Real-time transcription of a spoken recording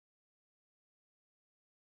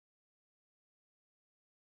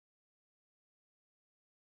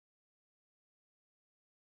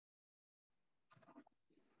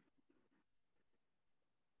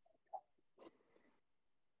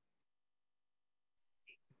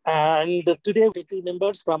And today, faculty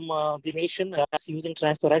members from the nation using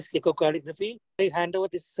transthoracic echocardiography. I hand over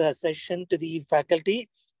this session to the faculty.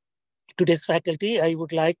 Today's faculty, I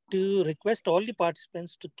would like to request all the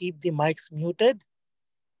participants to keep the mics muted,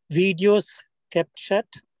 videos kept shut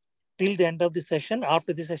till the end of the session.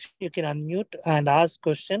 After the session, you can unmute and ask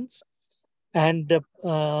questions and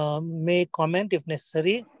may comment if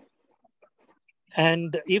necessary.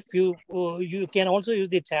 And if you can also use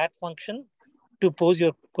the chat function to pose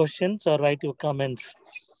your questions or write your comments.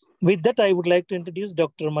 With that, I would like to introduce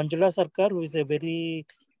Dr. Manjula Sarkar, who is a very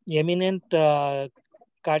eminent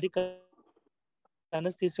cardiac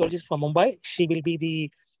anesthesiologist from Mumbai. She will be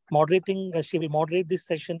the she will moderate this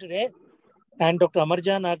session today. And Dr.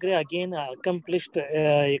 Amarja Nagare, again, accomplished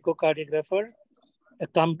echocardiographer,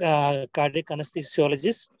 cardiac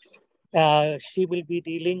anesthesiologist. She will be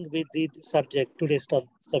dealing with the subject, today's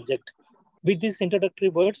subject. With these introductory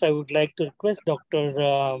words, I would like to request Dr.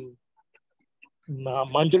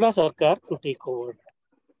 Manjula Sarkar to take over.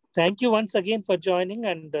 Thank you once again for joining,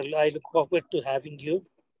 and I look forward to having you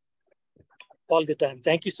all the time.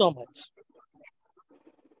 Thank you so much.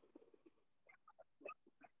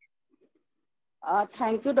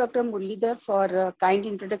 Thank you, Dr. Muralidhar, for a kind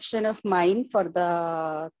introduction of mine for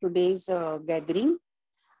today's gathering.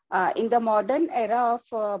 In the modern era of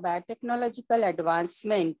biotechnological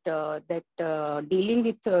advancement, dealing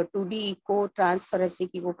with 2D transthoracic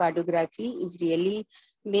echocardiography is really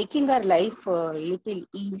making our life a little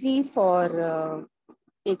easy for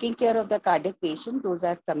taking care of the cardiac patient. Those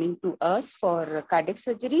are coming to us for cardiac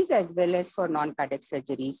surgeries as well as for non-cardiac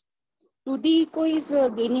surgeries. 2D echo is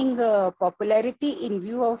gaining popularity in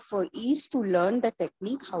view of ease to learn the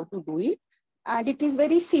technique, how to do it. And it is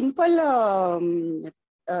very simple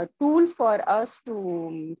tool for us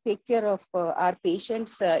to take care of our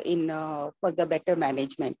patients for the better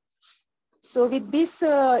management. So with this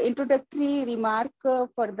introductory remark for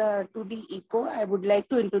the 2D echo, I would like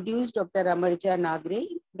to introduce Dr. Amarja Nagare.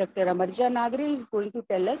 Dr. Amarja Nagare is going to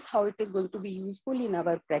tell us how it is going to be useful in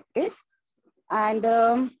our practice.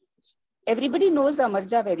 And everybody knows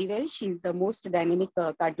Amarja very well. She is the most dynamic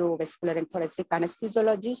cardiovascular and thoracic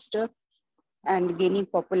anesthesiologist and gaining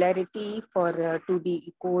popularity for 2D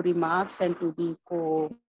echo remarks and 2D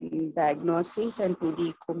echo diagnosis and 2D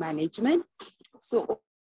echo management. So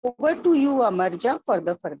over to you, Amarja, for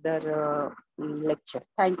the further lecture.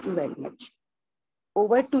 Thank you very much.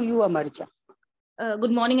 Over to you, Amarja.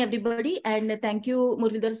 Good morning, everybody, and thank you,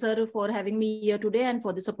 Muralidhar sir, for having me here today and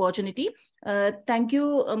for this opportunity. Thank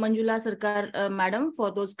you, Manjula Sarkar, madam,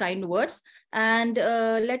 for those kind words. And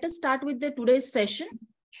let us start with today's session.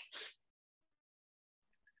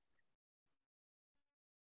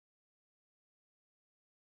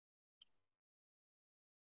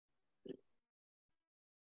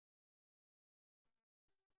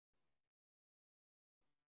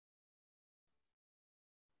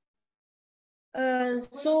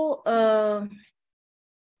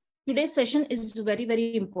 Today's session is very,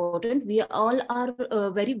 very important. We all are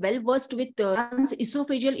very well versed with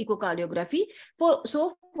transesophageal echocardiography. For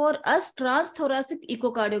us, transthoracic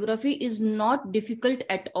echocardiography is not difficult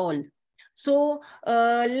at all. So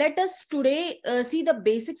let us today see the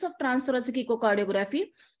basics of transthoracic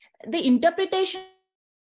echocardiography. The interpretation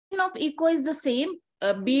of echo is the same,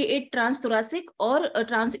 be it transthoracic or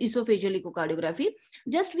transesophageal echocardiography.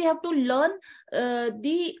 Just we have to learn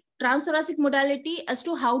the transthoracic modality as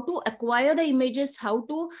to how to acquire the images, how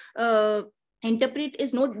to interpret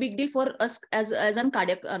is no big deal for us as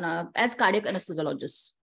cardiac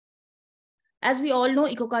anesthesiologists. As we all know,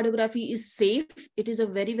 echocardiography is safe. It is a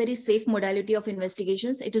very, very safe modality of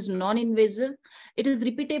investigations. It is non-invasive. It is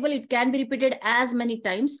repeatable. It can be repeated as many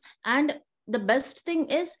times. And the best thing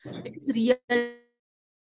is it's real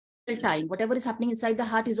time. Whatever is happening inside the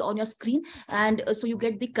heart is on your screen. And so you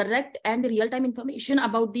get the correct and the real-time information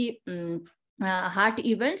about the heart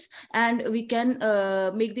events, and we can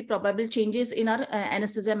make the probable changes in our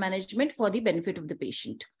anesthesia management for the benefit of the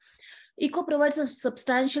patient. Echo provides a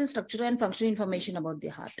substantial structural and functional information about the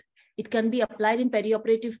heart. It can be applied in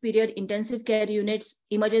perioperative period, intensive care units,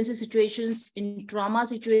 emergency situations, in trauma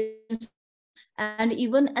situations, and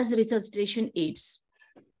even as resuscitation aids.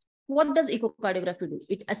 What does echocardiography do?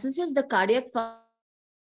 It assesses the cardiac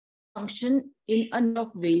function in a number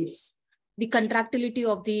of ways. The contractility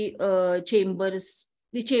of the chambers,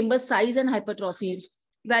 the chamber size and hypertrophy,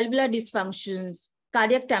 valvular dysfunctions,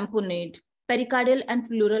 cardiac tamponade, pericardial and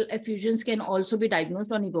pleural effusions can also be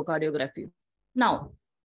diagnosed on echocardiography. Now,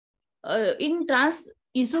 in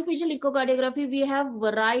transesophageal echocardiography, we have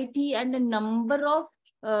variety and a number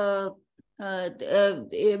of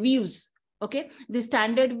views Okay, the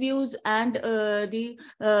standard views and the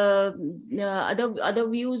other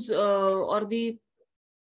views or the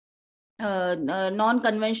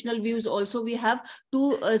non-conventional views also we have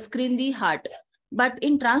to screen the heart. But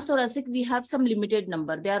in transthoracic, we have some limited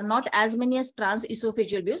number. They are not as many as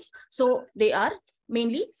transesophageal views. So they are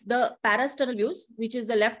mainly the parasternal views, which is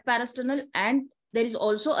the left parasternal, and there is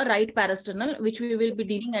also a right parasternal, which we will be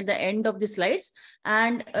dealing at the end of the slides.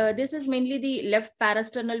 And this is mainly the left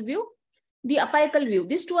parasternal view. The apical view,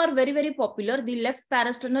 these two are very, very popular, the left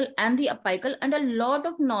parasternal and the apical, and a lot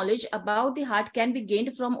of knowledge about the heart can be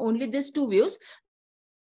gained from only these two views,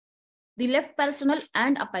 the left parasternal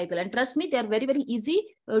and apical. And trust me, they are very, very easy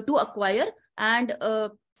to acquire, and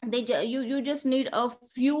you just need a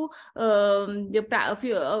few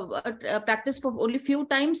practice for only few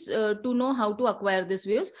times to know how to acquire these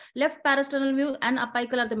views. Left parasternal view and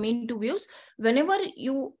apical are the main two views. Whenever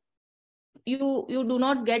you do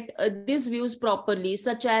not get these views properly,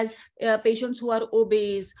 such as patients who are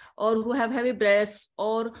obese or who have heavy breasts,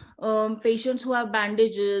 or patients who have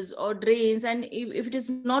bandages or drains, and if it is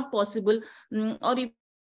not possible, or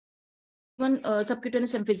even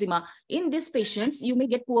subcutaneous emphysema, in these patients you may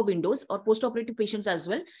get poor windows, or post-operative patients as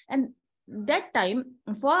well. And that time,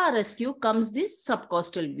 for our rescue comes this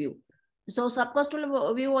subcostal view. So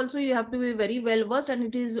subcostal view also you have to be very well versed, and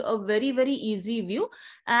it is a very, very easy view.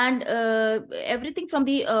 And everything from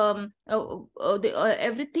the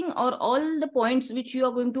everything or all the points which you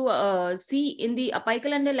are going to see in the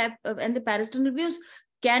apical and the left and the parasternal views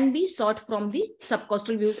can be sought from the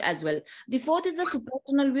subcostal views as well. The fourth is the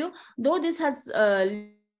suprasternal view. Though this has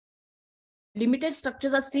limited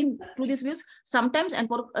structures are seen through these views sometimes, and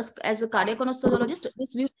for us as a cardiac anesthesiologist,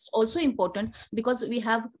 this view is also important, because we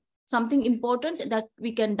have something important that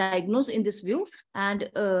we can diagnose in this view, and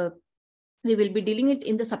we will be dealing it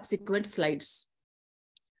in the subsequent slides.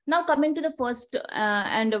 Now coming to the first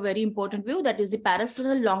and a very important view, that is the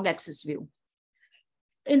parasternal long axis view.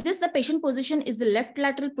 In this, the patient position is the left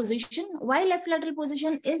lateral position. Why left lateral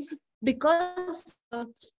position? Is because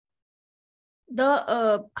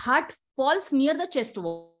the heart falls near the chest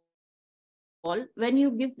wall when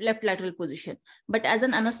you give left lateral position. But as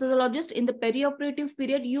an anesthesiologist, in the perioperative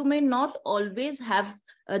period, you may not always have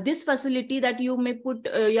this facility that you may put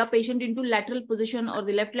your patient into lateral position or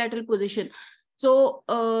the left lateral position. So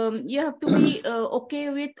you have to be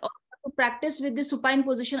okay with, or to practice with the supine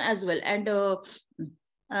position as well. And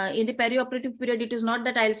in the perioperative period, it is not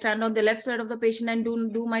that I'll stand on the left side of the patient and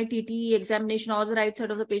do my TT examination, or the right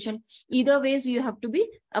side of the patient. Either ways, you have to be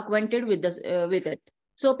acquainted with this with it.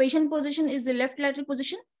 So patient position is the left lateral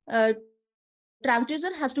position.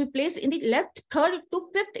 Transducer has to be placed in the left third to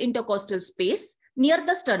fifth intercostal space near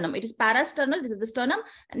the sternum. It is parasternal. This is the sternum,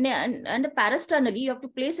 and the parasternally you have to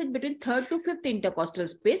place it between third to fifth intercostal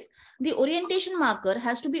space. The orientation marker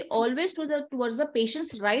has to be always towards the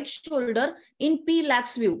patient's right shoulder in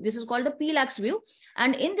P-lax view. This is called the P-lax view,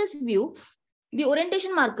 and in this view, the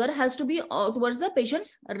orientation marker has to be towards the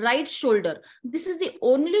patient's right shoulder. This is the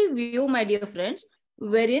only view, my dear friends,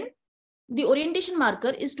 wherein the orientation marker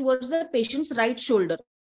is towards the patient's right shoulder.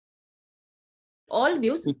 All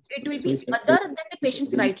views, it will be other than the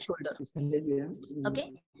patient's right shoulder.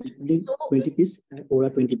 Okay. So 20 piece or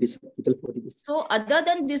 20 piece, 40 piece. So other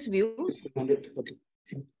than this view,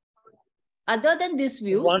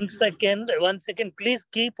 One second, please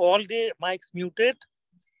keep all the mics muted,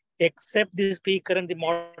 except the speaker and the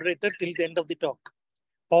moderator till the end of the talk.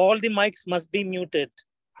 All the mics must be muted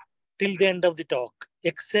till the end of the talk,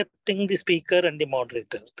 excepting the speaker and the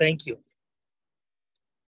moderator. Thank you.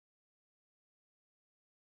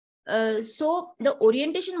 So the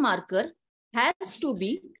orientation marker has to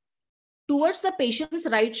be towards the patient's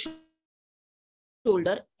right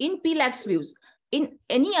shoulder in P-lax views. In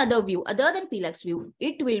any other view other than P-lax view,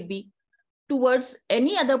 it will be towards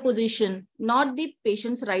any other position, not the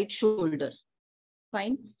patient's right shoulder.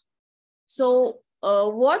 Fine. So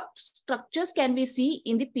what structures can we see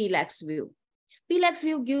in the P-lax view? P-lax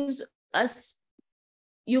view gives us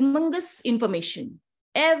humongous information.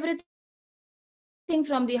 Everything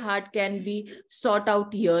from the heart can be sought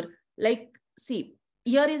out here. Like, see,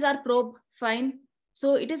 here is our probe. Fine.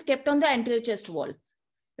 So it is kept on the anterior chest wall.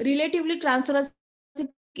 Relatively, transthoracic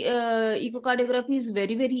echocardiography is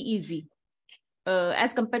very, very easy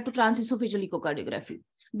as compared to transesophageal echocardiography,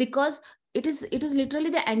 because it is literally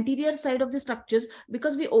the anterior side of the structures.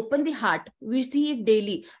 Because we open the heart, we see it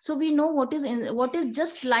daily, so we know what is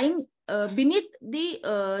just lying beneath the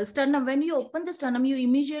sternum. When you open the sternum, you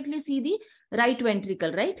immediately see the right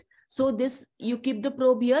ventricle, right? So this, you keep the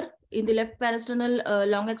probe here in the left parasternal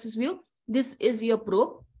long axis view. This is your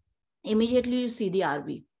probe. Immediately you see the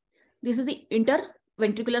RV. This is the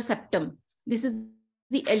interventricular septum. This is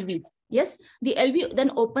the LV. Yes, the LV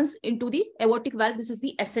then opens into the aortic valve. This is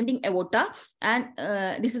the ascending aorta, and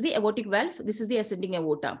this is the aortic valve. This is the ascending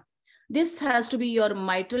aorta. This has to be your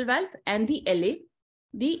mitral valve, and the LA,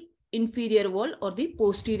 the inferior wall or the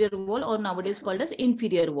posterior wall, or nowadays called as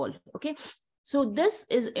inferior wall. Okay, so this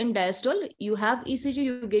is in diastole. You have ECG,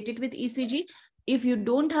 you get it with ECG. If you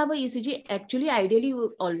don't have a ECG, actually, ideally,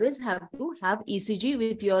 you always have to have ECG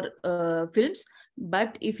with your films.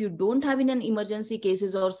 But if you don't have in an emergency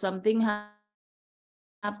cases or something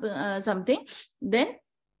then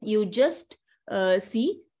you just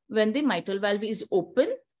see when the mitral valve is open,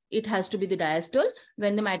 it has to be the diastole.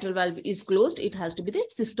 When the mitral valve is closed, it has to be the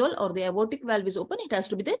systole, or the aortic valve is open, it has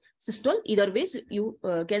to be the systole. Either ways you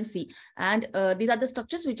can see. And these are the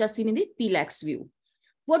structures which are seen in the PLAX view.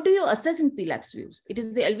 What do you assess in PLAX views? It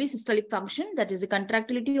is the LV systolic function, that is the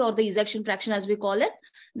contractility or the ejection fraction as we call it.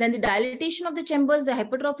 Then the dilatation of the chambers, the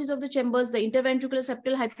hypertrophies of the chambers, the interventricular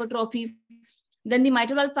septal hypertrophy, then the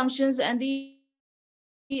mitral valve functions and the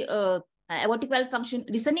aortic valve function,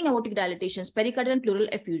 descending aortic dilatations, pericardial and pleural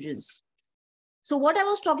effusions. So what I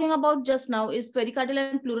was talking about just now is pericardial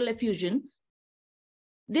and pleural effusion.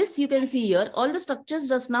 This you can see here, all the structures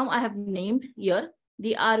just now I have named here.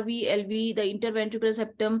 The RV, LV, the interventricular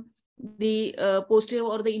septum, the posterior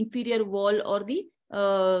or the inferior wall, or the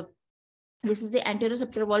this is the anterior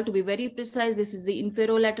septal wall to be very precise. This is the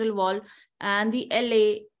inferolateral wall, and the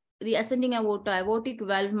LA, the ascending aorta, aortic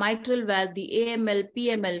valve, mitral valve, the AML,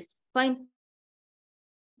 PML. Fine.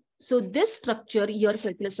 So this structure, your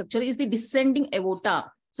circular structure, is the descending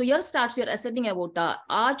aorta. So here starts your ascending aorta,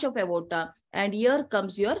 arch of aorta, and here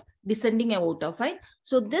comes your descending aorta. Fine.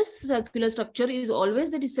 So this circular structure is always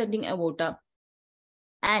the descending aorta,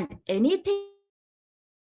 and anything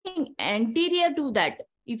anterior to that,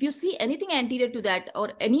 if you see anything anterior to that,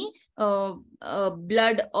 or any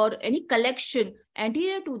blood or any collection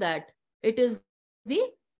anterior to that, it is the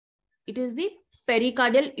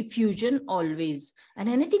pericardial effusion always. And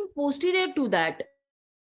anything posterior to that,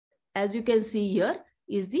 as you can see here,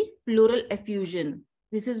 is the pleural effusion.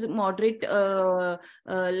 This is moderate,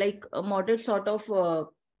 like a moderate sort of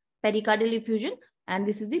pericardial effusion, and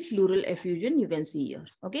this is the pleural effusion you can see here.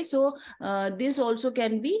 Okay, so this also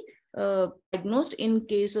can be diagnosed in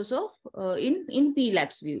cases of in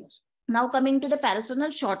PLAX views. Now coming to the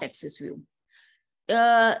parasternal short axis view.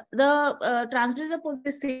 The transducer for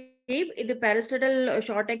the same in the parasternal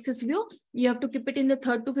short axis view, you have to keep it in the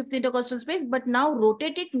 3rd to 5th intercostal space, but now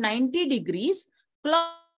rotate it 90 degrees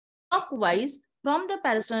clockwise from the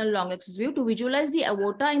parasternal long axis view to visualize the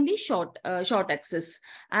aorta in the short axis.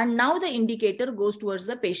 And now the indicator goes towards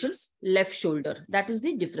the patient's left shoulder. That is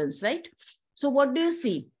the difference, right? So what do you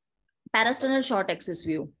see? Parasternal short axis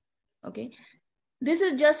view. Okay. This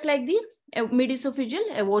is just like the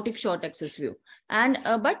mid-esophageal aortic short axis view, and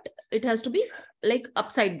but it has to be like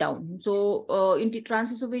upside down. So in the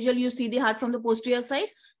transesophageal, you see the heart from the posterior side,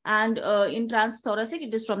 and in transthoracic,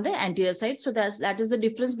 it is from the anterior side. So that is the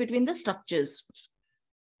difference between the structures.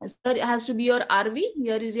 So it has to be your RV.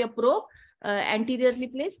 Here is your probe, anteriorly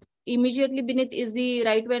placed. Immediately beneath is the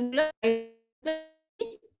right ventricle.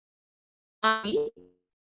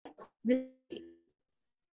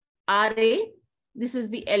 RA. This is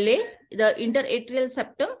the LA, the interatrial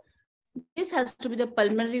septum. This has to be the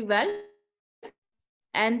pulmonary valve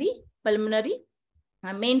and the pulmonary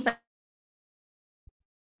main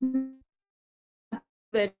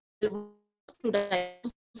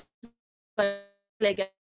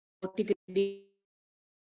like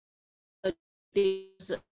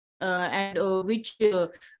and which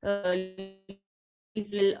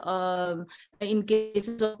in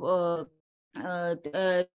cases of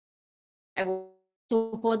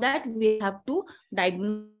so for that we have to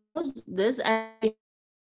diagnose this, and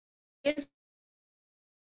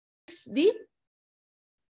the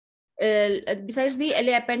besides the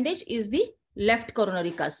LA appendage is the left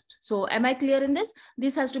coronary cusp. So am I clear in this?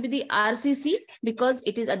 This has to be the RCC because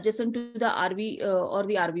it is adjacent to the RV or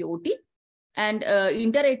the RVOT, and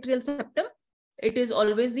interatrial septum, it is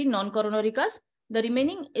always the non-coronary cusp. The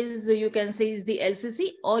remaining is, you can say, is the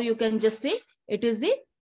LCC, or you can just say it is the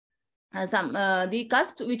the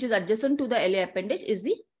cusp which is adjacent to the LA appendage is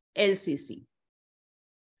the LCC.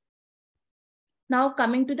 Now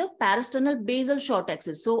coming to the parasternal basal short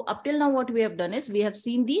axis. So up till now what we have done is we have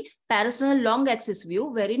seen the parasternal long axis view,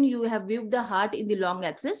 wherein you have viewed the heart in the long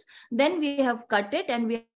axis. Then we have cut it and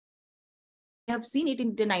we have seen it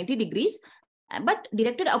in 90 degrees, but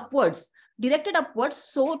directed upwards,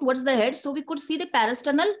 so towards the head. So we could see the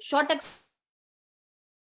parasternal short axis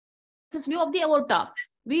view of the aorta.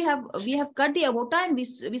 we have cut the aorta and we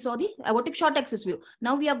saw the aortic short axis view.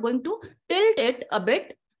 Now we are going to tilt it a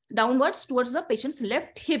bit downwards towards the patient's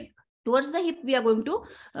left hip. Towards the hip, we are going to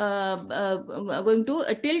tilt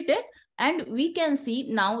it, and we can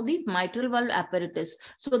see now the mitral valve apparatus.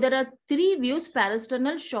 So there are three views: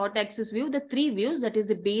 parasternal, short axis view, the three views, that is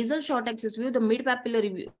the basal short axis view, the mid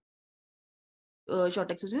papillary view, short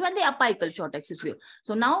axis view, and the apical short axis view.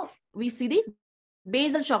 So now we see the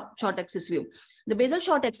basal short axis view. The basal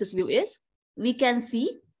short axis view is, we can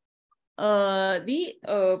see the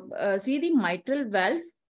mitral valve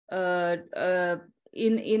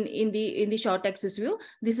in the short axis view.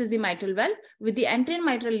 This is the mitral valve with the anterior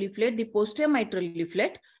mitral leaflet, the posterior mitral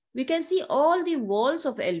leaflet. We can see all the walls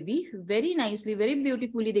of LV very nicely, very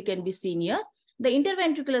beautifully. They can be seen here. The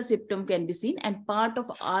interventricular septum can be seen, and part of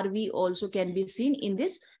RV also can be seen in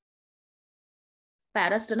this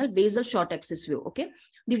parasternal basal short axis view. Okay,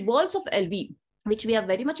 the walls of LV, which we are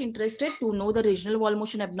very much interested to know the regional wall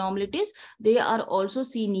motion abnormalities, they are also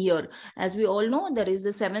seen here. As we all know, there is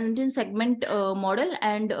the 17 segment model,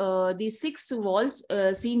 and the 6 walls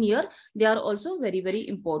seen here, they are also very, very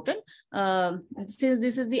important. Since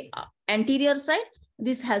this is the anterior side,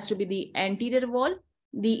 this has to be the anterior wall,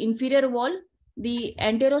 the inferior wall, the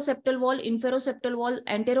anteroseptal wall, inferoseptal wall,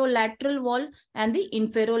 anterolateral wall, and the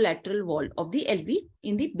inferolateral wall of the LV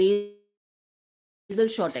in the basal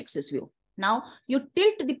short axis view. Now you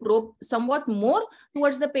tilt the probe somewhat more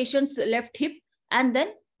towards the patient's left hip, and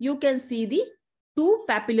then you can see the 2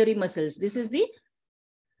 papillary muscles. This is the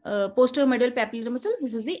posteromedial papillary muscle.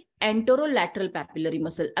 This is the anterolateral papillary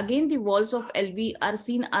muscle. Again, the walls of LV are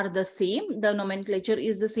seen are the same. The nomenclature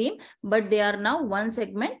is the same, but they are now 1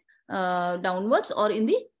 segment downwards or in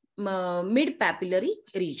the mid papillary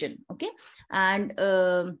region. Okay, and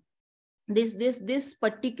this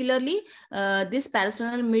particularly this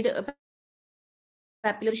parasternal mid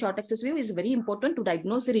papillary short axis view is very important to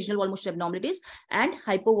diagnose the regional wall motion abnormalities and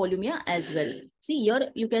hypovolemia as well. See here,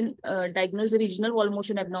 you can diagnose the regional wall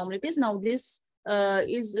motion abnormalities. Now this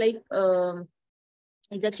is like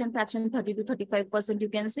ejection fraction 30 to 35%, you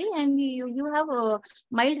can say, and you have a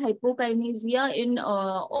mild hypokinesia in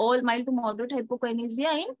all, mild to moderate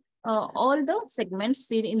hypokinesia in all the segments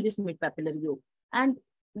seen in this mid papillary view. And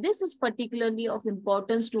this is particularly of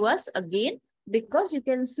importance to us again, because you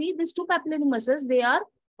can see these 2 papillary muscles, they are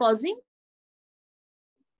causing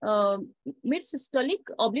mid-systolic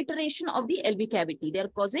obliteration of the LV cavity. They are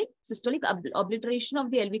causing systolic obliteration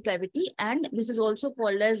of the LV cavity, and this is also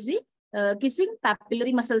called as the kissing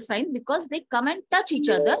papillary muscle sign, because they come and touch each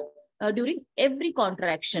other during every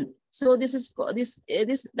contraction. So this is this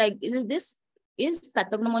is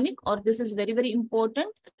pathognomonic, or this is very, very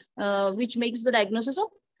important, which makes the diagnosis of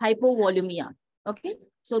hypovolemia. Okay,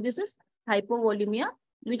 so this is hypovolemia,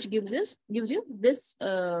 which gives you this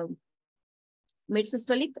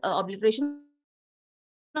mid-systolic obliteration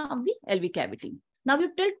of the LV cavity. Now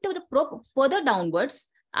you tilt the probe further downwards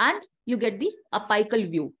and you get the apical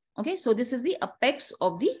view. Okay, so this is the apex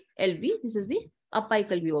of the LV. This is the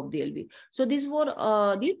apical view of the LV. So these were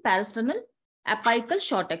the parasternal apical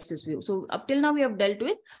short axis view. So up till now we have dealt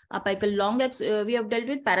with apical long axis, we have dealt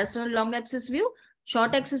with parasternal long axis view,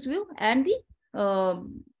 short axis view, and the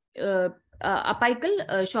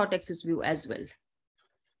apical short axis view as well.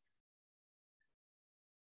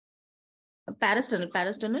 Parasternal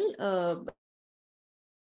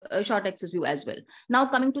short axis view as well. Now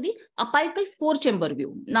coming to the apical 4-chamber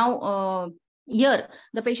view. Now here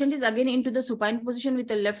the patient is again into the supine position with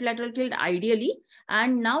the left lateral tilt ideally,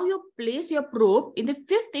 and now you place your probe in the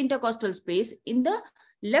 5th intercostal space in the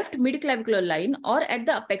left midclavicular line or at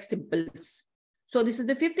the apex impulse. So this is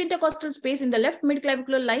the 5th intercostal space in the left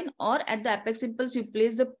midclavicular line or at the apex impulse. You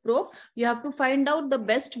place the probe. You have to find out the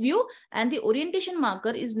best view, and the orientation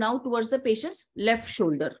marker is now towards the patient's left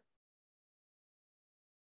shoulder.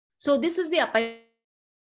 So this is the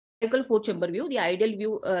apical 4-chamber view. The ideal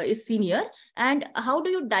view is seen here. And how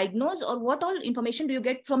do you diagnose, or what all information do you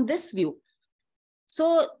get from this view?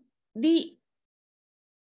 So the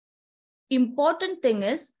important thing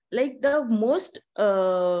is, like, the most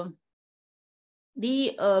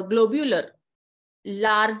globular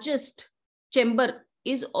largest chamber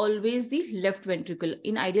is always the left ventricle.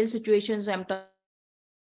 In ideal situations I'm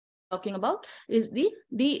talking about, is the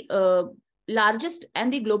largest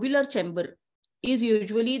and the globular chamber is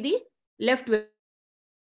usually the left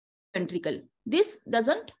ventricle. This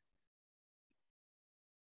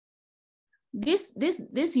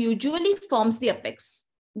usually forms the apex.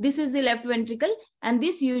 This is the left ventricle, and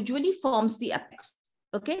this usually forms the apex.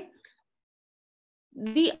 Okay,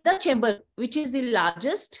 the other chamber, which is the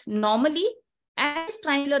largest, normally and is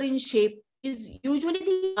triangular in shape, is usually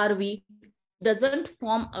the RV doesn't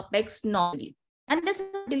form apex normally. And this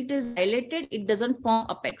until it is dilated, it doesn't form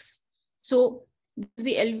apex. So this is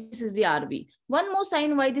the LV, this is the RV. One more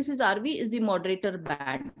sign why this is RV is the moderator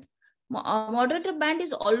band. Moderator band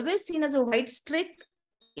is always seen as a white streak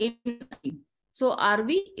in. So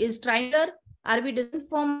RV is triangular. RV doesn't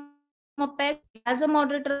form apex, has a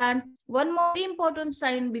moderator band. One more important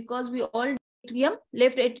sign, because we all atrium,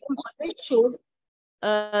 left atrium always shows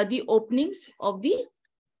the openings of the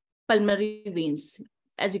pulmonary veins,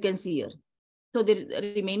 as you can see here. So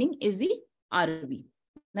the remaining is the RV.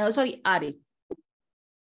 Now, sorry, RA.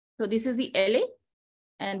 So this is the LA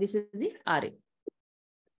and this is the RA.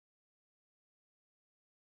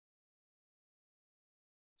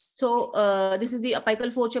 So this is the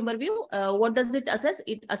apical four-chamber view. What does it assess?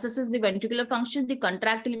 It assesses the ventricular function, the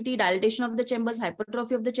contractility, dilatation of the chambers,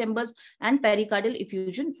 hypertrophy of the chambers, and pericardial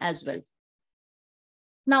effusion as well.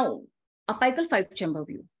 Now, apical five-chamber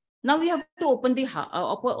view. Now we have to open the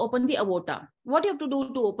aorta. What you have to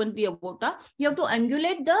do to open the aorta? You have to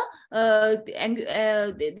angulate the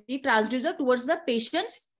transducer towards the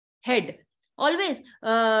patient's head. Always,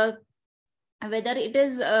 whether it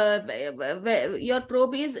is your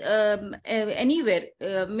probe is anywhere,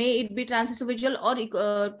 may it be transesophageal or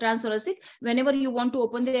transthoracic. Whenever you want to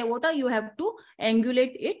open the aorta, you have to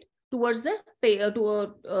angulate it towards the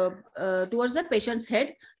patient's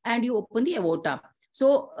head, and you open the aorta.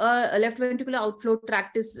 So left ventricular outflow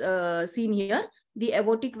tract is seen here, the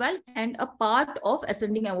aortic valve, and a part of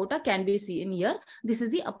ascending aorta can be seen here. This is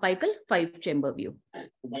the apical five-chamber view.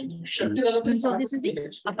 So this is the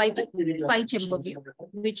apical five-chamber view,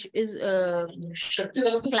 which is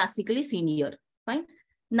classically seen here. Fine.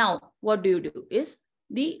 Now, what do? Is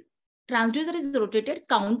the transducer is rotated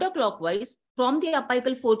counterclockwise from the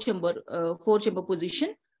apical four-chamber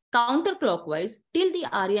position, counterclockwise till the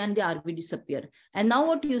RA and the RV disappear. And now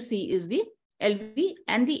what you see is the LV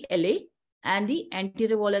and the LA, and the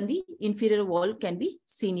anterior wall and the inferior wall can be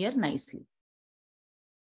seen here nicely.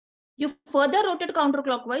 You further rotate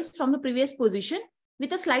counterclockwise from the previous position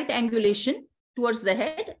with a slight angulation towards the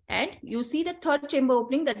head, and you see the third chamber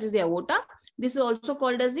opening, that is the aorta. This is also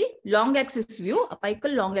called as the long axis view,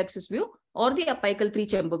 apical long axis view, or the apical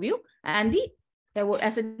three-chamber view, and the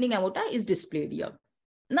ascending aorta is displayed here.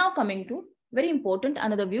 Now coming to very important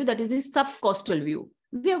another view, that is the subcostal view.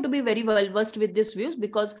 We have to be very well versed with these views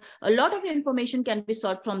because a lot of information can be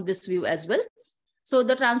sought from this view as well. So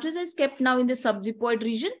the transducer is kept now in the subxipoid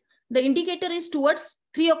region. The indicator is towards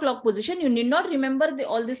 3 o'clock position. You need not remember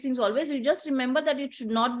all these things always. You just remember that it should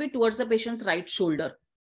not be towards the patient's right shoulder.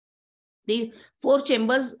 The four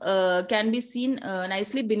chambers can be seen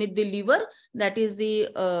nicely beneath the liver. That is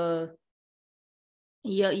the,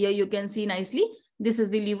 here you can see nicely. This is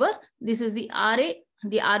the liver. This is the RA,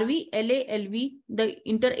 the RV, LA, LV, the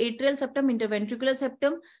interatrial septum, interventricular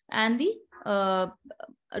septum, and the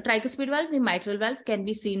tricuspid valve, the mitral valve can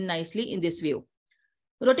be seen nicely in this view.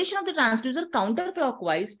 Rotation of the transducer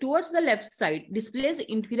counterclockwise towards the left side displays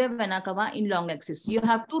inferior vena cava in long axis. You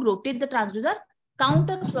have to rotate the transducer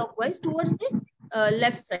counterclockwise towards the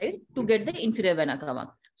left side to get the inferior vena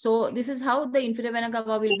cava. So this is how the inferior vena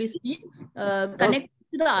cava will be seen connected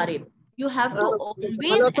to the RA. You have to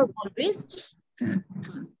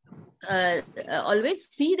always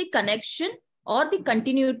see the connection or the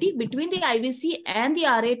continuity between the IVC and the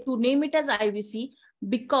RA, to name it as IVC,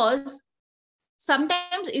 because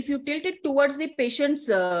sometimes if you tilt it towards the patient's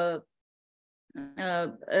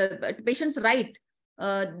right,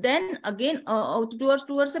 then again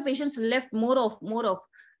towards the patient's left, more of,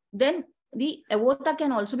 then the aorta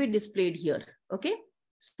can also be displayed here. Okay,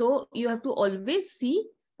 so you have to always see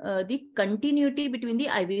the continuity between the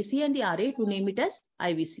IVC and the RA, to name it as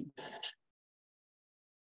IVC.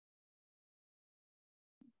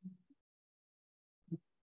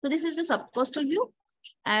 So this is the subcostal view,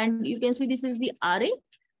 and you can see this is the RA,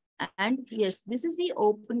 and yes, this is the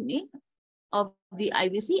opening of the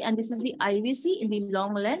IVC, and this is the IVC in the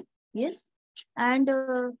long length. Yes, and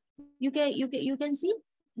you can see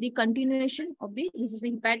the continuation of the, this is the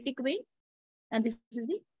hepatic vein, and this is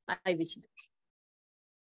the IVC.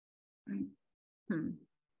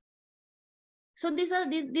 So these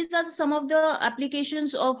are some of the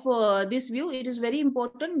applications of this view. It is very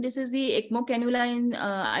important. This is the ECMO cannula in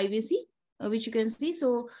IVC, which you can see.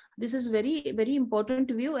 So this is very, very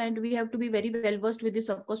important view, and we have to be very well versed with the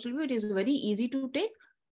subcostal view. It is very easy to take.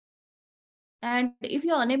 And if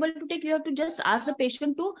you are unable to take, you have to just ask the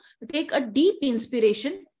patient to take a deep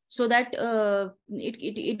inspiration so that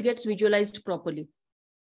it gets visualized properly.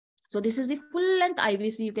 So this is the full length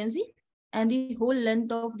IVC, you can see. And the whole length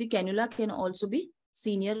of the cannula can also be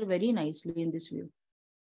senior very nicely in this view.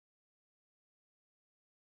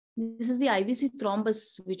 This is the IVC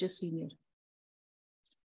thrombus, which is senior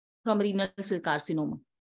from renal cell carcinoma.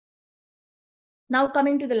 Now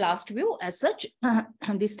coming to the last view as such,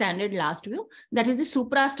 the standard last view, that is the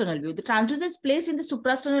suprasternal view. The transducer is placed in the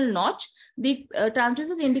suprasternal notch. The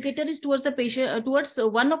transducer's indicator is towards the patient, towards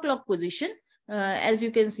 1 o'clock position, as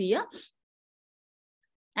you can see here.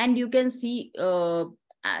 And you can see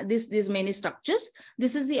these many structures.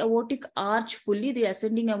 This is the aortic arch fully, the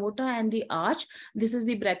ascending aorta and the arch. This is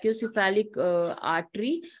the brachiocephalic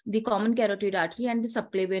artery, the common carotid artery and the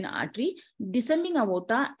subclavian artery. Descending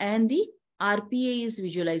aorta and the RPA is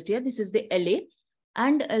visualized here. This is the LA.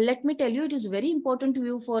 And let me tell you, it is very important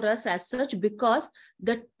view for us as such, because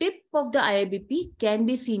the tip of the IABP can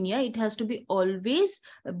be seen here. It has to be always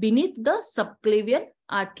beneath the subclavian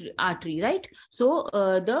artery, right? So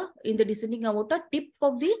in the descending aorta, tip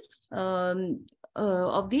of the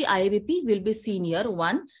IABP will be seen here.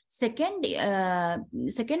 One second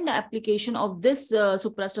application of this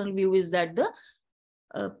suprasternal view is that the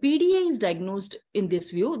PDA is diagnosed in this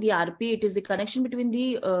view. The RPA, it is the connection between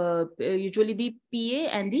the usually the PA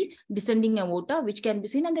and the descending aorta, which can be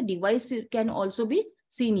seen, and the device can also be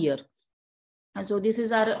seen here. And so this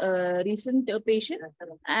is our recent patient,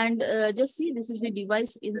 and just see, this is the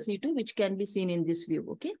device in situ, which can be seen in this view.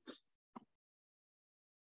 Okay.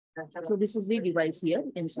 So this is the device here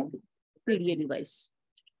in situ, PDA device.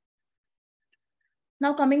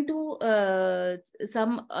 Now coming to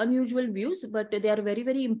some unusual views, but they are very,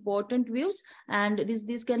 very important views. And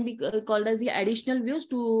this can be called as the additional views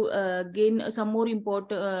to gain some more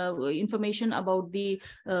important information about the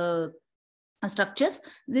structures.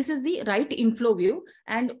 This is the right inflow view.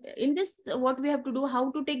 And in this, what we have to do,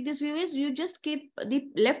 how to take this view is, you just keep the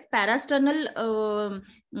left parasternal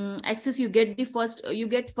axis, you get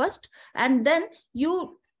first, and then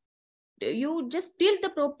you just tilt the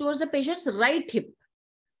probe towards the patient's right hip.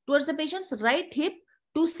 Towards the patient's right hip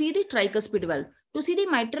to see the tricuspid valve. To see the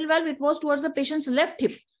mitral valve, it was towards the patient's left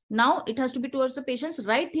hip. Now it has to be towards the patient's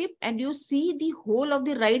right hip, and you see the whole of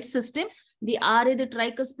the right system, the RA, the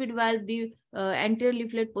tricuspid valve, the anterior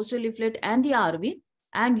leaflet, posterior leaflet, and the RV.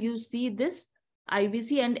 And you see this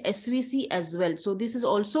IVC and SVC as well. So this is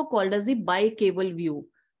also called as the bicaval view.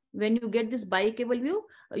 When you get this bicaval view,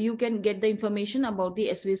 you can get the information about the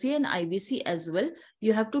SVC and IVC as well.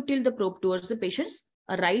 You have to tilt the probe towards the patient's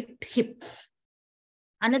right hip.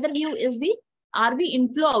 Another view is the RV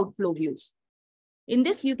inflow-outflow views. In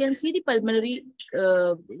this, you can see the pulmonary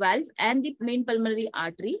valve and the main pulmonary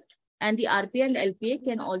artery, and the RPA and LPA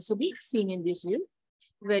can also be seen in this view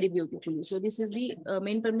very beautifully. So this is the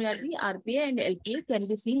main pulmonary artery, RPA and LPA can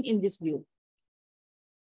be seen in this view.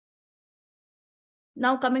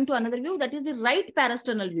 Now coming to another view, that is the right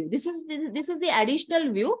parasternal view. This is the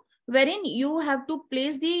additional view, wherein you have to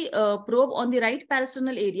place the probe on the right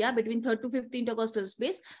parasternal area between 3rd to 5th intercostal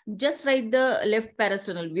space, just right the left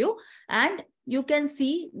parasternal view, and you can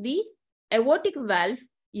see the aortic valve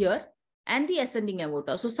here and the ascending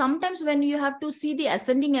aorta. So sometimes when you have to see the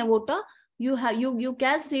ascending aorta, you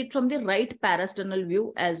can see it from the right parasternal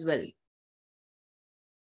view as well.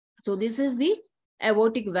 So this is the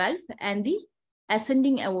aortic valve, and the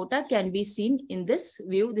ascending aorta can be seen in this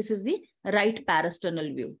view. This is the right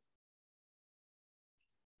parasternal view.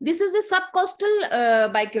 This is the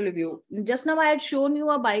subcostal bicaval view. Just now I had shown you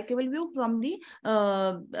a bicaval view from the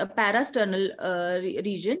parasternal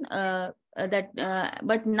region.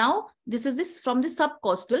 But now this is from the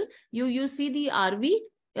subcostal. You see the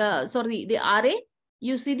the RA,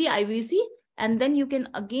 you see the IVC, and then you can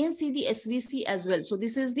again see the SVC as well. So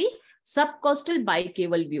this is the subcostal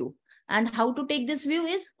bicaval view. And how to take this view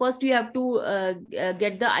is, first you have to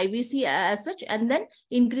get the IVC as such, and then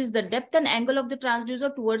increase the depth and angle of the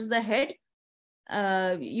transducer towards the head.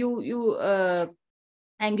 You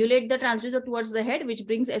angulate the transducer towards the head, which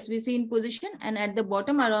brings SVC in position. And at the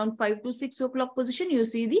bottom, around 5 to 6 o'clock position, you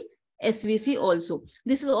see the SVC also.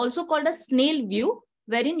 This is also called a snail view,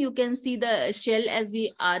 wherein you can see the shell as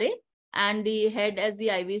the RA, and the head as the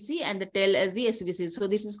IVC, and the tail as the SVC. So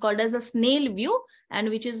this is called as a snail view, and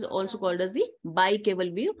which is also called as the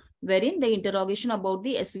bicaval view, wherein the interrogation about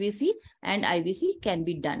the SVC and IVC can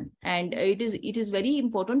be done. And it is very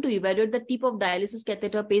important to evaluate the tip of dialysis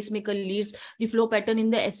catheter, pacemaker leads, the flow pattern in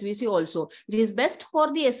the SVC also. It is best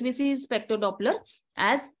for the SVC spectrodoppler,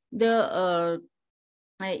 as the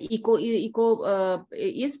echo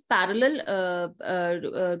is parallel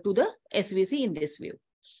to the SVC in this view.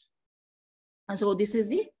 So this is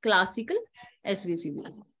the classical SVC view,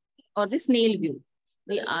 or the snail view.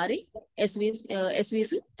 The RA,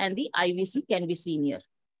 SVC and the IVC can be seen here.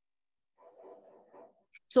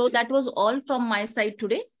 So that was all from my side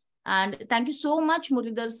today. And thank you so much,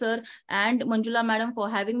 Moderators sir and Manjula madam, for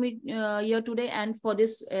having me here today and for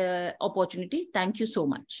this opportunity. Thank you so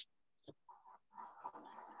much.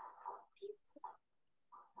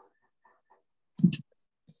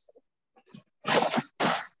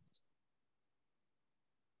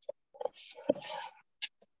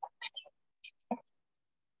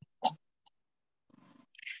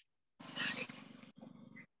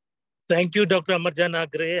 Thank you, Dr. Amarja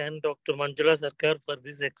Nagare and Dr. Manjula Sarkar for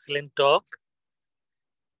this excellent talk.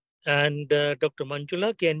 And Dr.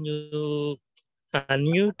 Manjula, can you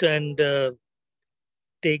unmute and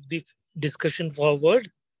take the discussion forward?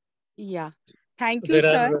 Yeah. Thank you,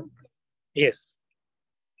 sir. Yes.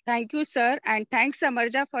 Thank you, sir. And thanks,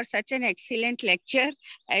 Amarja, for such an excellent lecture.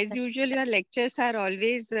 As usual, your lectures are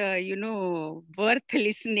always, worth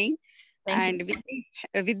listening. Thank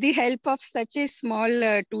And with the help of such a small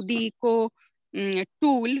 2D echo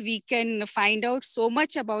tool, we can find out so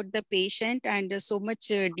much about the patient and so much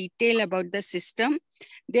detail about the system.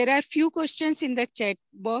 There are few questions in the chat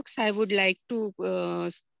box. I would like to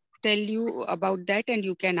tell you about that and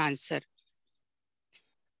you can answer.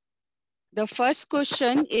 The first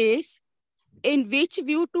question is, in which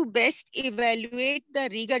view to best evaluate the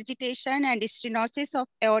regurgitation and stenosis of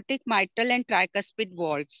aortic, mitral and tricuspid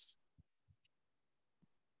valves?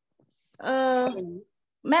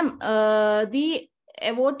 Ma'am, the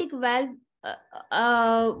aortic valve,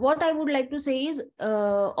 what I would like to say is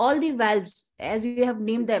all the valves, as you have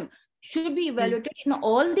named them, should be evaluated in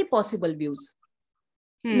all the possible views,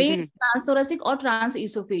 be it transthoracic or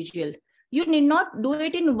transesophageal. You need not do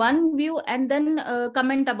it in one view and then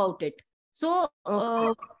comment about it. So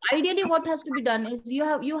ideally what has to be done is you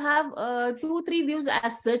have 2-3 views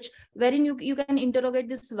as such, wherein you can interrogate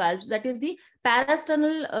these valves. That is the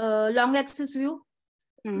parasternal long axis view.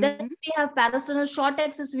 Then we have parasternal short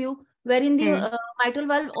axis view, wherein the mitral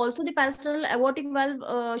valve, also the parasternal aortic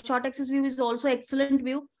valve short axis view is also excellent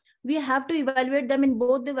view. We have to evaluate them in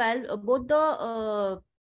both the valve, both the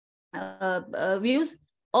views.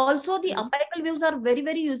 Also, the apical views are very,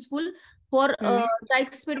 very useful for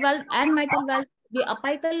tricuspid valve and mitral valve. The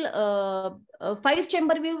apical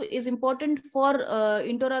 5-chamber view is important for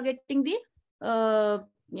interrogating the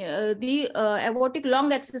aortic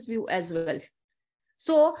long axis view as well.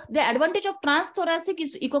 So the advantage of transthoracic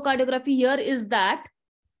echocardiography here is that,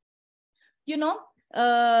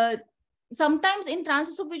 sometimes in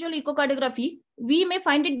transesophageal echocardiography, we may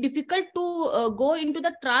find it difficult to go into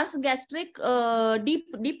the transgastric,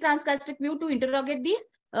 deep transgastric view to interrogate the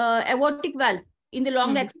aortic valve in the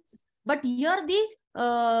long axis. But here the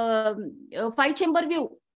 5-chamber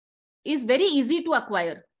view is very easy to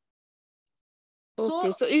acquire.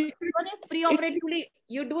 Okay, so even if preoperatively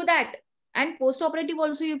you do that, and post-operative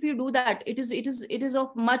also, if you do that, it is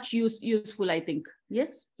of much useful, I think.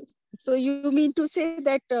 Yes. So you mean to say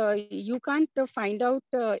that you can't find out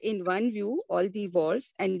in one view all the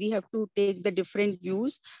valves, and we have to take the different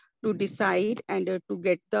views to decide and to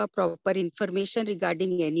get the proper information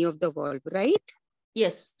regarding any of the valve, right?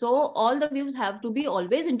 Yes. So all the views have to be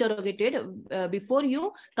always interrogated before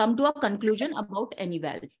you come to a conclusion about any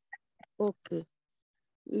valve. Okay.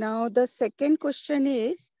 Now the second question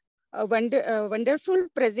is, wonderful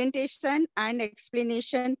presentation and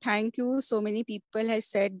explanation. Thank you. So many people has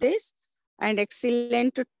said this, and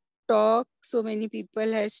excellent talk. So many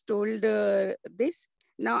people has told this.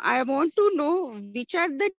 Now I want to know which are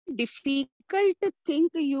the difficult thing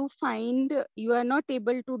you find you are not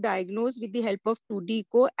able to diagnose with the help of 2D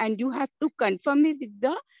echo, and you have to confirm it with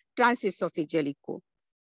the transesophageal echo.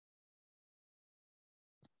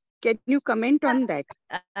 Can you comment on that?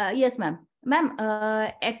 Yes, ma'am. Ma'am,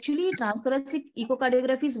 actually, transthoracic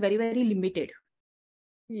echocardiography is very, very limited.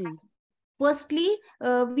 Firstly,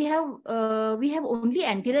 we have only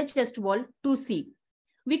anterior chest wall to see.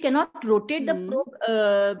 We cannot rotate the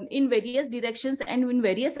probe in various directions and in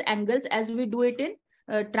various angles as we do it in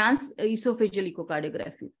transesophageal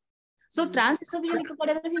echocardiography. So transesophageal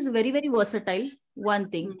echocardiography is very, very versatile, one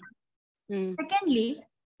thing. Secondly,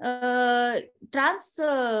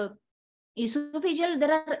 esophageal,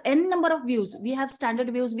 there are n number of views. We have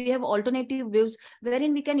standard views, we have alternative views,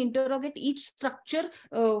 wherein we can interrogate each structure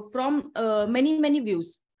from many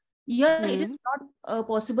views. Here it is not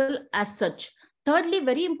possible as such. Thirdly,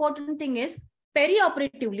 very important thing is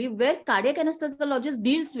perioperatively, where cardiac anesthesiologist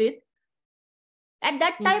deals with, at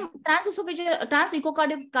that time, transesophageal,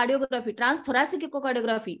 transechocardiography, transthoracic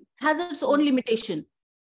echocardiography has its own limitation.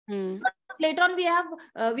 Later on,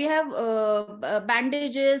 we have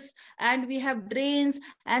bandages, and we have drains,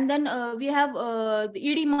 and then we have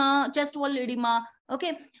edema, chest wall edema,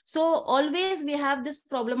 Okay, so always we have this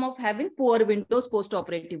problem of having poor windows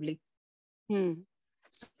post-operatively.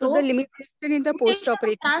 So the limitation in the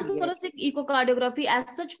post-operative transthoracic echocardiography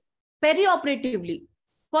as such perioperatively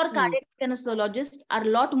for cardiac anesthesiologists are a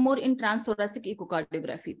lot more in transthoracic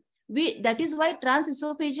echocardiography. That is why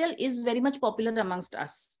transesophageal is very much popular amongst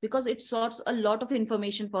us, because it sorts a lot of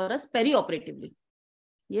information for us perioperatively.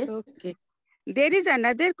 Yes. Okay. There is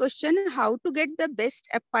another question: how to get the best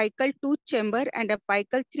apical 2-chamber and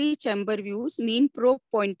apical 3-chamber views, mean probe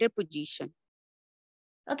pointer position?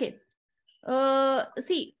 Okay.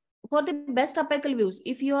 See, for the best apical views,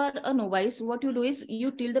 if you are a novice, what you do is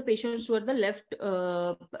you tilt the patients toward the left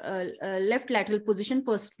lateral position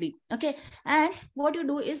firstly. Okay, and what you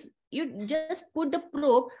do is you just put the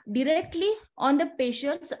probe directly on the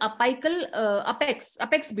patient's apical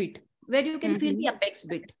apex bit, where you can feel the apex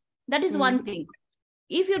bit. That is one thing.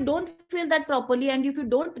 If you don't feel that properly, and if you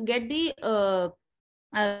don't get the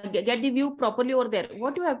view properly over there,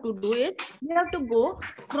 what you have to do is you have to go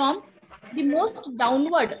from the most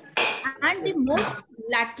downward and the most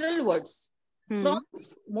lateral wards. From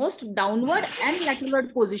most downward and lateral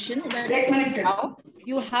position, where down,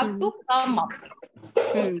 you have to come up.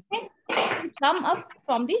 Okay? Come up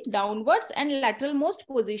from the downwards and lateral most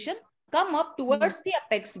position, come up towards the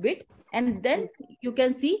apex bit, and then you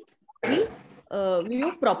can see the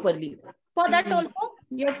view properly. For that also,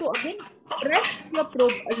 you have to again press your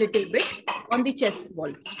probe a little bit on the chest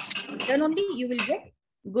wall. Then only you will get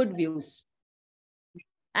good views.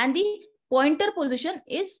 And the pointer position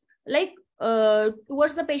is like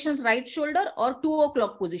towards the patient's right shoulder or 2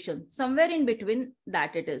 o'clock position. Somewhere in between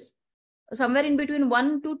that it is. Somewhere in between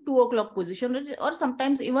 1 to 2 o'clock position, or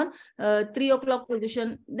sometimes even 3 o'clock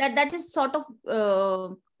position. That is sort of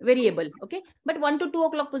variable. Okay, but 1 to 2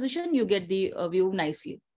 o'clock position, you get the view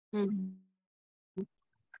nicely.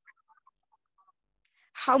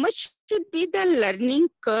 How much should be the learning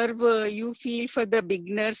curve you feel for the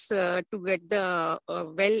beginners to get the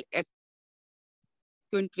well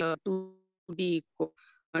to the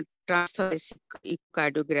transthoracic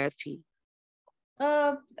echocardiography?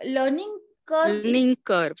 Learning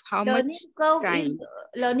curve. How much time?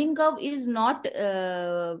 Learning curve is not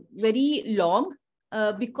very long,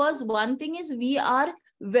 because one thing is we are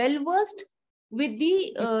well versed with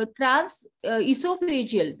the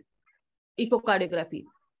esophageal echocardiography.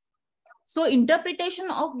 So interpretation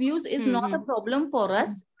of views is not a problem for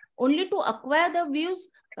us. Only to acquire the views,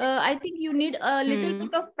 I think you need a little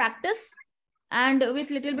bit of practice. And with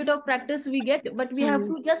little bit of practice we get, but we have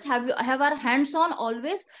to just have our hands on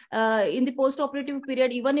always in the post-operative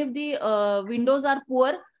period. Even if the windows are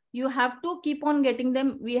poor, you have to keep on getting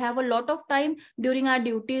them. We have a lot of time during our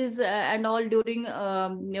duties and all during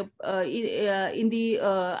in the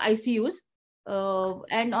ICUs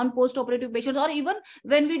and on post-operative patients, or even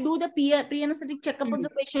when we do the pre-anesthetic checkup of the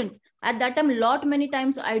patient. At that time, many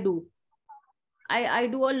times I do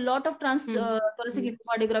a lot of transthoracic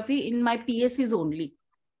echocardiography in my PSCs only.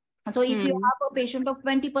 So if you have a patient of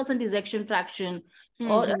 20% ejection fraction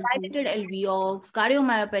or a dilated LV or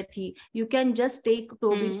cardiomyopathy, you can just take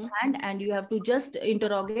probe in hand and you have to just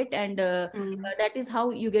interrogate, and that is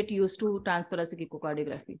how you get used to transthoracic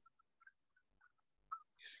echocardiography.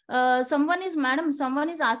 Someone is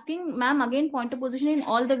asking, ma'am, again pointer position in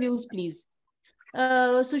all the views, please.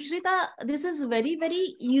 Sushrita, this is very,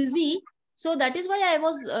 very easy. So that is why I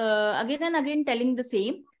was again and again telling the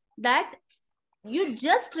same, that you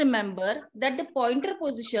just remember that the pointer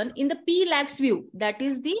position in the P-lax view, that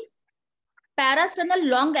is the parasternal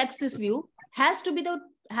long axis view, has to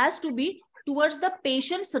be towards the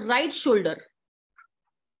patient's right shoulder.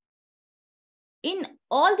 In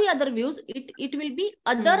all the other views, it will be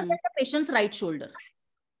other than the patient's right shoulder.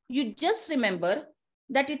 You just remember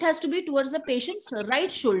that it has to be towards the patient's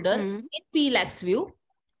right shoulder in P-lax view.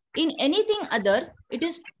 In anything other, it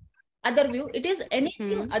is other view, it is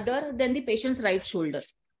anything other than the patient's right shoulder.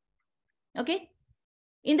 Okay.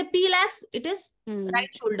 In the P-lax, it is right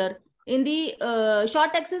shoulder. In the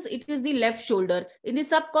short axis, it is the left shoulder. In the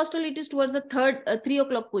subcostal, it is towards the 3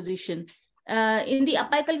 o'clock position. In the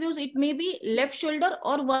apical views, it may be left shoulder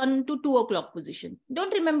or 1 to 2 o'clock position.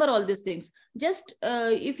 Don't remember all these things. Just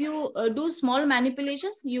if you do small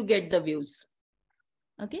manipulations, you get the views.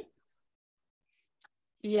 Okay.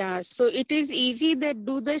 Yeah, so it is easy that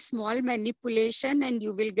do the small manipulation and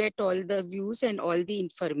you will get all the views and all the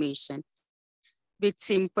information with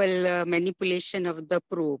simple manipulation of the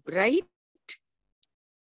probe, right?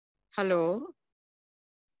 Hello?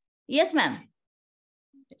 Yes, ma'am.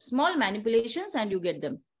 Small manipulations and you get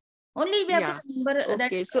them. Only we have to remember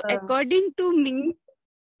that. Okay, so according to me.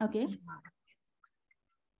 Okay.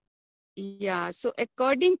 Yeah, so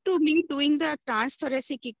according to me, doing the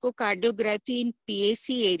transthoracic echocardiography in PAC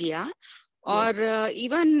area, or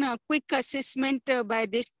even quick assessment by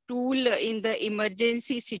this tool in the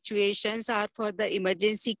emergency situations or for the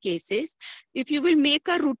emergency cases. If you will make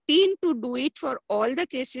a routine to do it for all the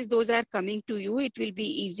cases those are coming to you, it will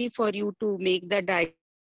be easy for you to make the diagnosis.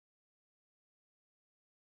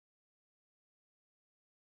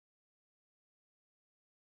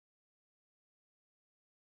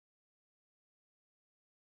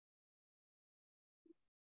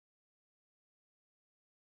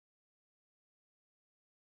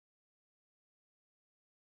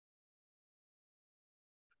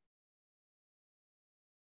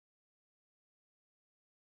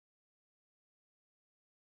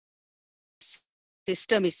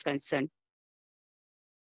 System is concerned.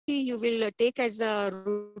 You will take as a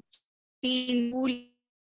routine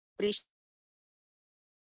tool.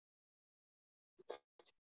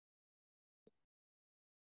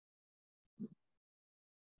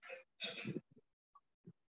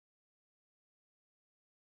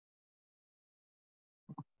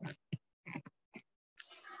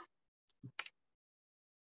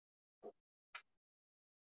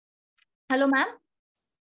 Hello, ma'am.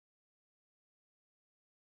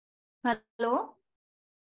 Hello.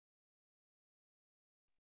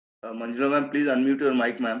 Manjula ma'am, please unmute your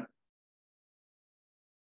mic, ma'am.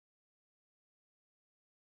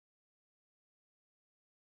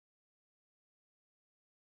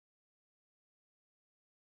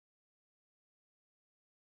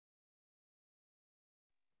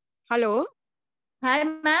 Hello. Hi,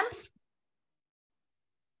 ma'am.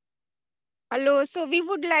 Hello. So we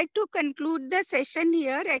would like to conclude the session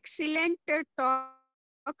here. Excellent talk,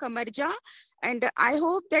 Amarja. And I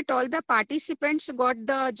hope that all the participants got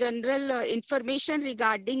the general information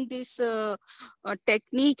regarding this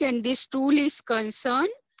technique and this tool is concerned.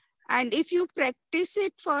 And if you practice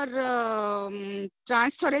it for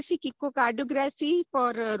transthoracic echocardiography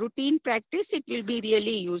for routine practice, it will be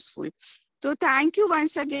really useful. So thank you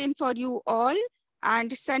once again for you all.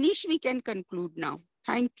 And Sanish, we can conclude now.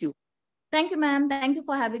 Thank you. Thank you, ma'am. Thank you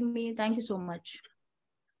for having me. Thank you so much.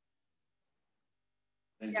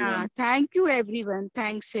 Thank you, ma'am. Thank you, everyone.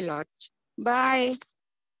 Thanks a lot. Bye.